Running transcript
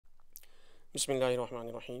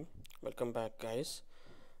Bismillahirrahmanirrahim. Welcome back, guys.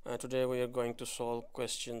 Today we are going to solve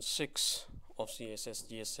question 6 of CSS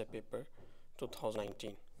GSA paper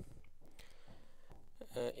 2019.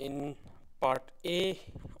 In part A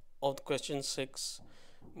of question 6,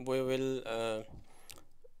 we will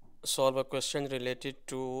solve a question related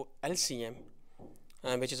to LCM,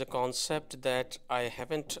 which is a concept that I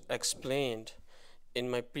haven't explained in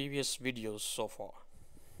my previous videos so far.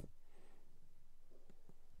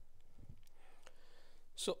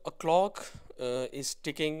 So a clock is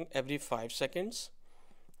ticking every 5 seconds.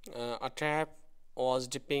 A tap was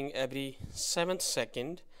dipping every 7th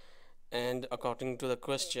second, and according to the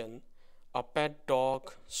question, a pet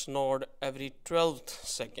dog snored every 12th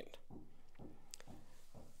second.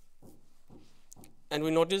 And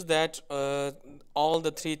we notice that all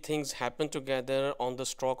the three things happen together on the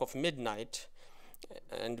stroke of midnight,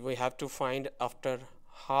 and we have to find after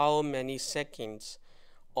how many seconds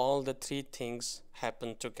all the three things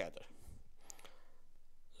happen together.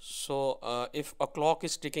 So if a clock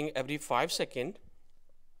is ticking every 5 seconds,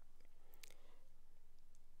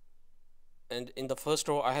 and in the first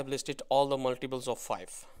row I have listed all the multiples of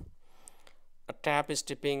 5. A tap is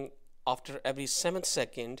tipping after every 7th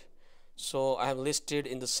second, so I have listed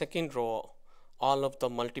in the second row all of the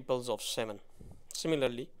multiples of 7.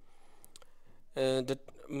 Similarly, the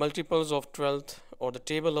multiples of 12th or the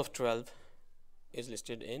table of 12 is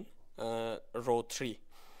listed in row 3.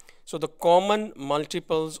 So the common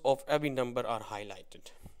multiples of every number are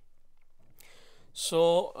highlighted.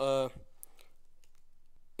 So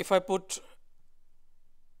if I put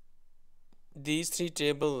these three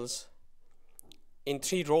tables in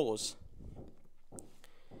 3 rows,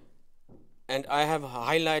 and I have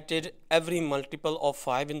highlighted every multiple of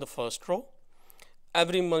 5 in the first row,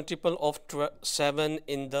 every multiple of 7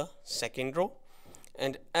 in the second row,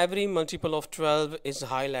 and every multiple of 12 is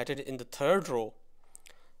highlighted in the third row.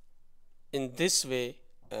 In this way,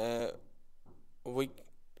 we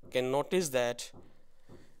can notice that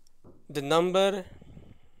the number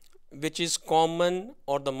which is common,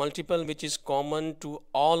 or the multiple which is common to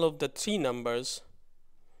all of the three numbers,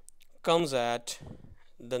 comes at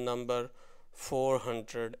the number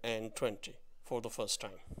 420 for the first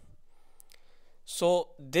time. So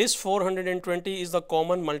this 420 is the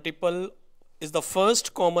common multiple, is the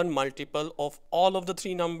first common multiple of all of the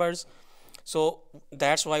three numbers. So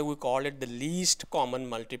that's why we call it the least common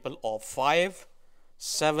multiple of 5,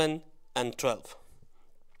 7 and 12.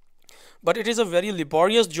 But it is a very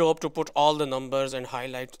laborious job to put all the numbers and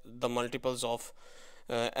highlight the multiples of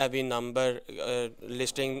every number,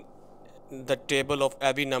 listing the table of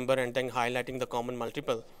every number and then highlighting the common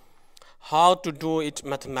multiple. How to do it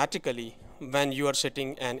mathematically when you are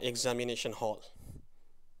sitting in an examination hall?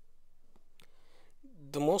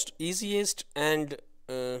 The most easiest and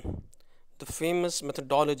the famous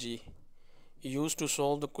methodology used to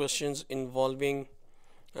solve the questions involving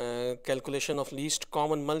calculation of least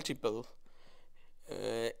common multiple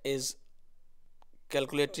is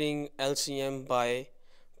calculating LCM by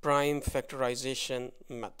prime factorization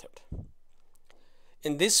method.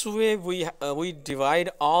 In this way, we divide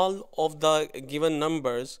all of the given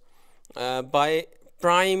numbers by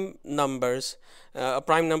prime numbers. A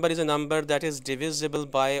prime number is a number that is divisible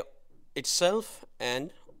by itself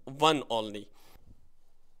and 1 only.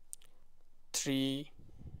 3,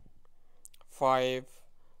 5,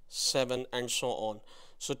 7 and so on.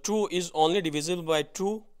 So 2 is only divisible by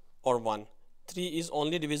 2 or 1. 3 is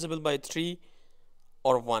only divisible by 3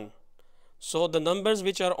 or 1. So the numbers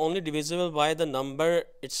which are only divisible by the number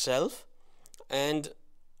itself and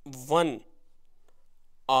 1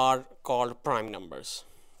 are called prime numbers.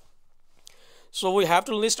 So we have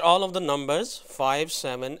to list all of the numbers 5,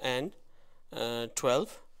 7 and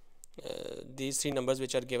 12. These three numbers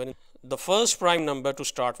which are given. The first prime number to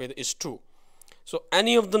start with is 2. So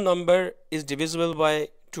any of the number is divisible by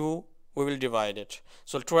 2, we will divide it.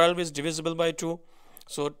 So 12 is divisible by 2.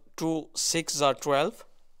 So 2 6 are 12.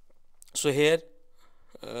 So here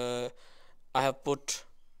I have put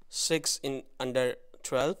 6 in under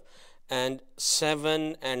 12, and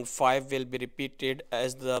 7 and 5 will be repeated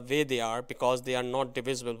as the way they are because they are not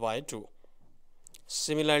divisible by 2.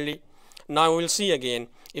 Similarly, now we will see again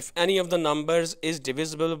if any of the numbers is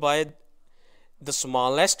divisible by the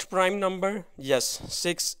smallest prime number. Yes,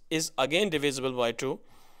 6 is again divisible by 2.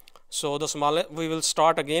 So the smallest, we will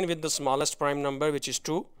start again with the smallest prime number, which is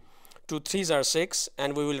 2. 2 3s are 6,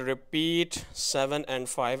 and we will repeat 7 and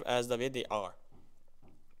 5 as the way they are.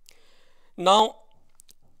 Now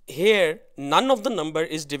here none of the number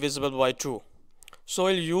is divisible by 2, so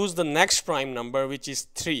we'll use the next prime number, which is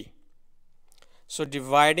 3. So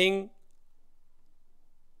dividing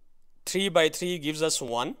 3 by 3 gives us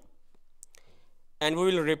 1, and we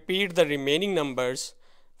will repeat the remaining numbers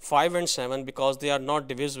 5 and 7 because they are not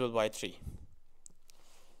divisible by 3.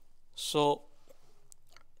 So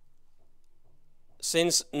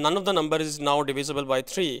since none of the number is now divisible by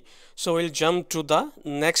 3, so we'll jump to the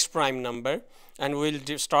next prime number and we'll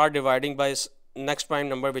start dividing by next prime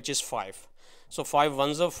number, which is 5. So 5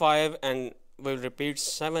 ones are 5, and we'll repeat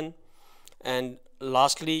 7, and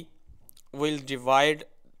lastly we'll divide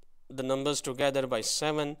the numbers together by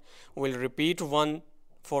 7. We'll repeat 1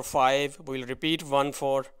 for 5, we'll repeat 1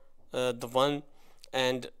 for the 1,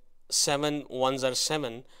 and 7 ones are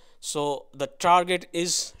 7. So the target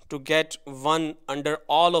is to get 1 under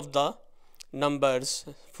all of the numbers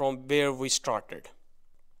from where we started.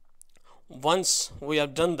 Once we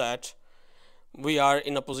have done that, we are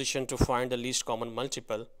in a position to find the least common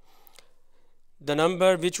multiple. The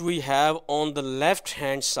number which we have on the left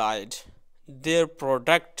hand side, their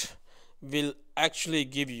product will actually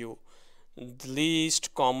give you the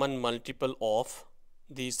least common multiple of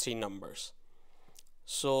these three numbers.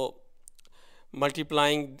 So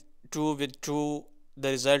multiplying 2 with 2, the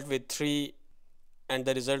result with 3, and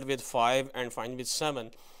the result with 5, and finally with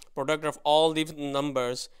 7, product of all these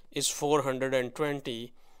numbers is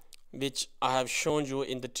 420, which I have shown you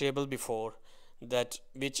in the table before, that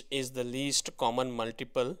which is the least common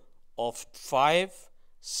multiple of 5,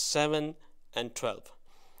 7 and 12.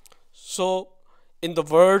 So in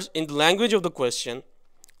the language of the question,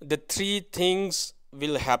 the three things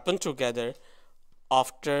will happen together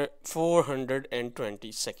after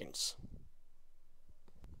 420 seconds.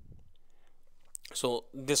 So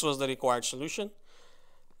this was the required solution.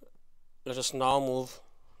 Let us now move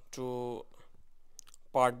to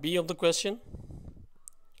part B of the question.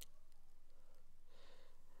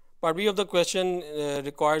 Part B of the question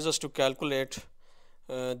requires us to calculate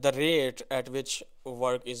the rate at which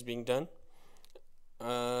work is being done.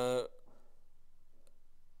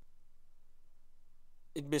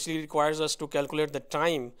 It basically requires us to calculate the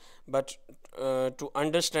time, but to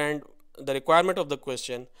understand the requirement of the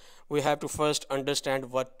question, we have to first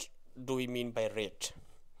understand what do we mean by rate.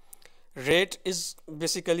 Rate is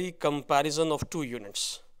basically comparison of two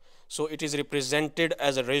units, so it is represented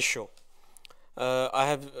as a ratio. I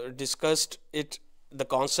have discussed the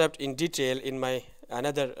concept in detail in my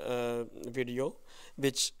another video,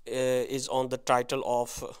 which is on the title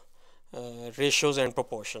of ratios and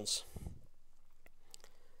proportions.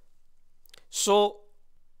 So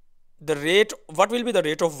the rate, what will be the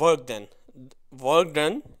rate of work then? Work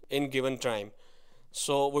done in given time.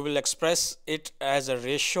 So we will express it as a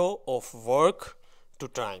ratio of work to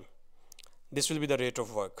time. This will be the rate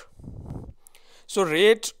of work. So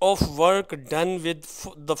rate of work done with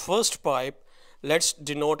the first pipe, let's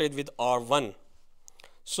denote it with R1.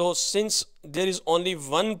 So since there is only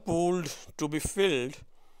one pool to be filled,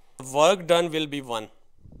 work done will be 1.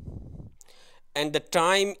 And the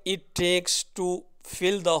time it takes to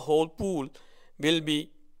fill the whole pool will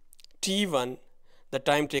be T1, the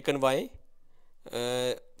time taken by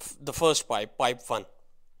the first pipe 1.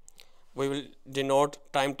 We will denote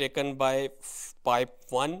time taken by pipe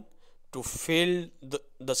 1 to fill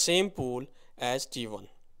the same pool as T1.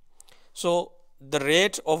 So the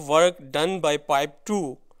rate of work done by pipe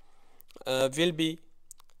 2 will be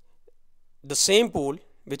the same pool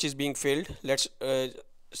which is being filled.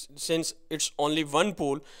 Since it's only one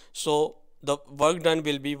pool, so the work done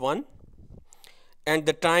will be 1, and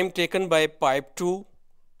the time taken by pipe 2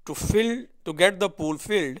 to get the pool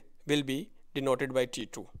filled will be denoted by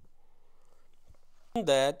T2.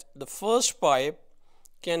 That the first pipe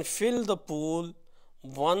can fill the pool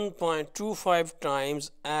 1.25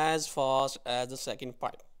 times as fast as the second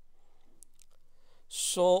pipe.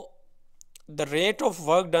 So the rate of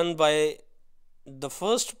work done by the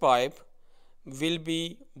first pipe will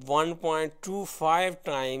be 1.25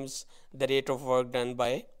 times the rate of work done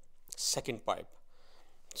by second pipe.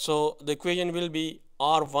 So the equation will be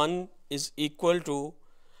R1 is equal to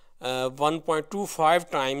 1.25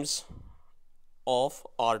 times of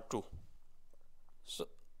R2. So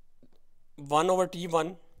 1 over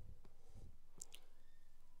T1,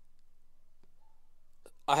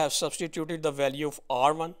 I have substituted the value of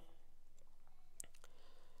R1,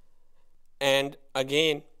 and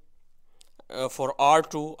again for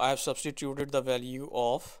R2 I have substituted the value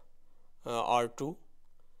of R2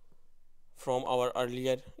 from our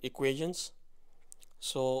earlier equations.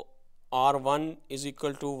 So R1 is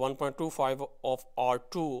equal to 1.25 of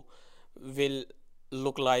R2 will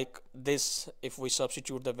look like this if we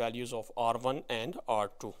substitute the values of R1 and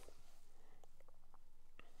R2.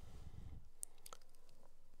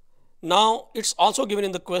 Now it's also given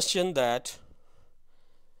in the question that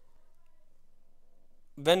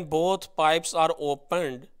when both pipes are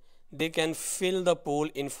opened, they can fill the pool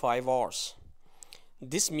in 5 hours.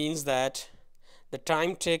 This means that the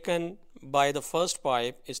time taken by the first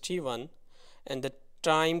pipe is T1 and the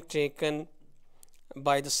time taken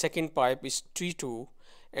by the second pipe is T2,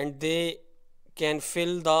 and they can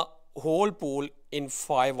fill the whole pool in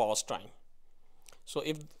 5 hours time. So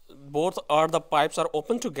if both are the pipes are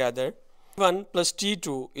open together, T1 plus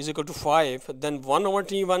T2 is equal to 5, then 1 over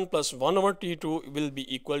T1 plus 1 over T2 will be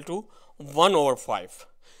equal to 1 over 5.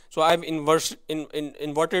 So I've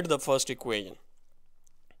inverted the first equation.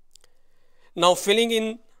 Now filling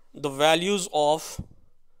in the values of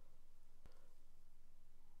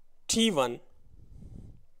T1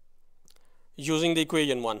 using the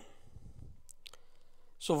equation 1.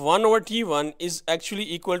 So 1 over T1 is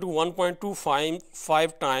actually equal to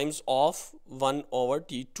 1.25 times of 1 over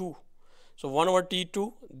T2. So 1 over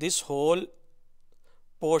T2, this whole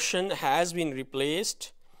portion has been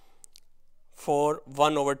replaced for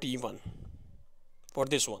 1 over T1 for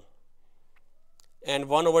this one. And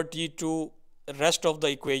 1 over T2, rest of the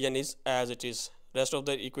equation is as it is. Rest of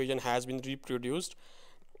the equation has been reproduced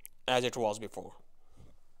as it was before.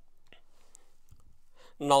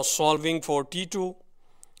 Now solving for T2,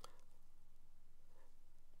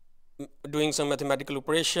 doing some mathematical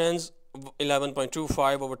operations,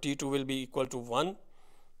 11.25 over T2 will be equal to 1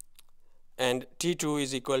 and T2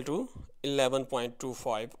 is equal to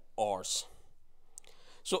 11.25 hours.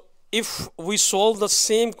 So if we solve the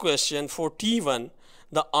same question for T1,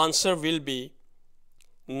 the answer will be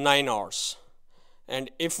 9 hours,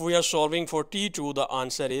 and if we are solving for T2, the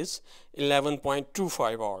answer is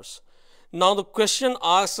 11.25 hours. Now the question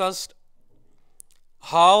asks us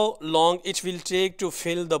how long it will take to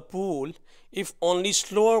fill the pool if only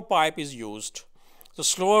slower pipe is used. The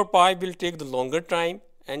slower pipe will take the longer time,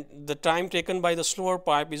 and the time taken by the slower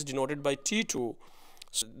pipe is denoted by T2.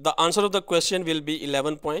 So the answer of the question will be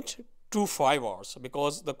 11.25 hours,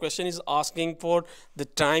 because the question is asking for the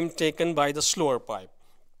time taken by the slower pipe.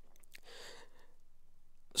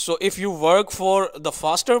 So if you work for the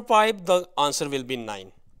faster pipe, the answer will be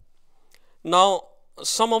 9. Now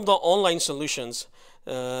some of the online solutions,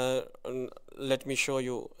 let me show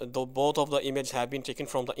you, though both of the images have been taken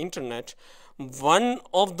from the internet. One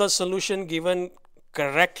of the solution given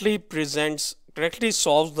correctly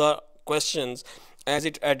solves the questions, as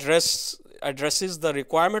it addresses the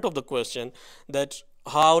requirement of the question, that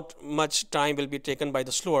how much time will be taken by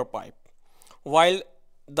the slower pipe, while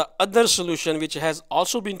the other solution, which has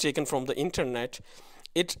also been taken from the internet,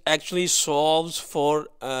 it actually solves for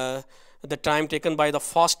the time taken by the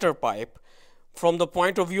faster pipe. From the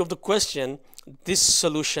point of view of the question, this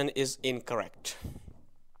solution is incorrect.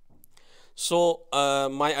 So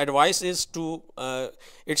my advice is to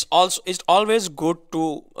it's always good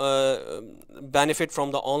to benefit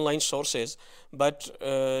from the online sources, but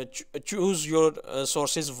choose your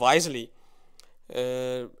sources wisely.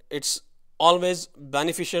 It's always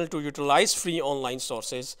beneficial to utilize free online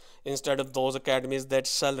sources instead of those academies that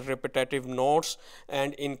sell repetitive notes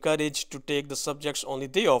and encourage to take the subjects only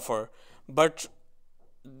they offer. But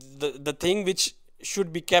the thing which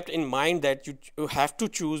should be kept in mind, that you have to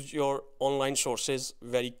choose your online sources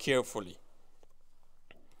very carefully.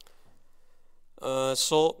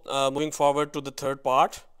 Moving forward to the third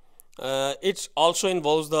part, it also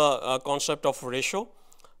involves the concept of ratio.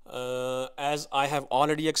 As I have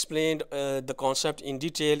already explained the concept in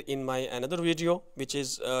detail in my another video, which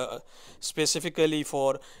is specifically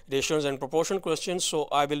for ratios and proportion questions, so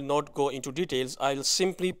I will not go into details. I will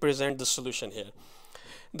simply present the solution here.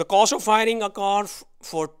 The cost of hiring a car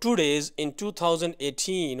for 2 days in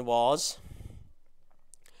 2018 was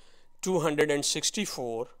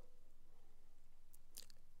 264,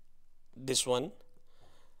 this one,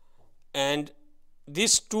 and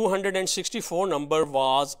this 264 number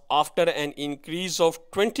was after an increase of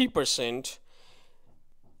 20%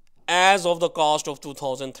 as of the cost of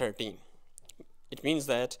 2013. It means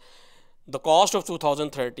that the cost of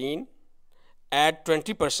 2013, add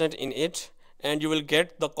 20% in it, and you will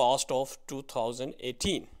get the cost of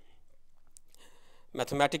 2018.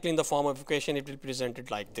 Mathematically, in the form of equation, it will be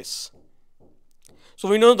presented like this. So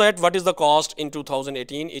we know that what is the cost in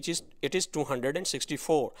 2018? It is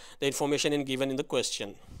 264. The information is given in the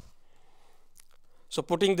question. So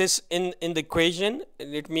putting this in the equation,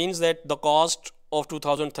 it means that the cost of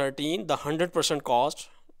 2013, the 100% cost,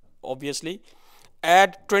 obviously,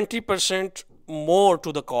 add 20% more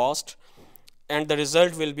to the cost, and the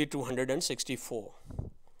result will be 264.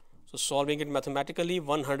 So solving it mathematically,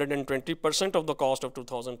 120% of the cost of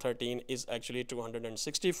 2013 is actually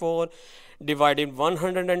 264. Divided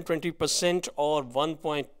 120% or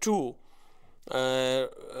 1.2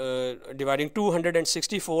 dividing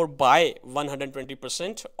 264 by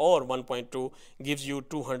 120% or 1.2 gives you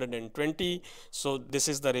 220. So this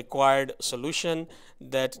is the required solution,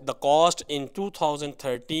 that the cost in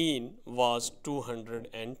 2013 was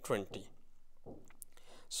 220.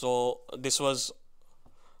 So this was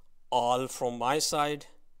all from my side.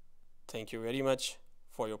 Thank you very much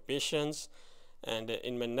for your patience, and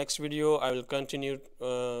in my next video I will continue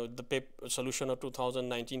the solution of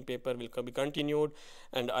 2019 paper will be continued,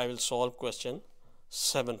 and I will solve question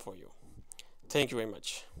 7 for you. Thank you very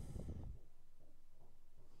much.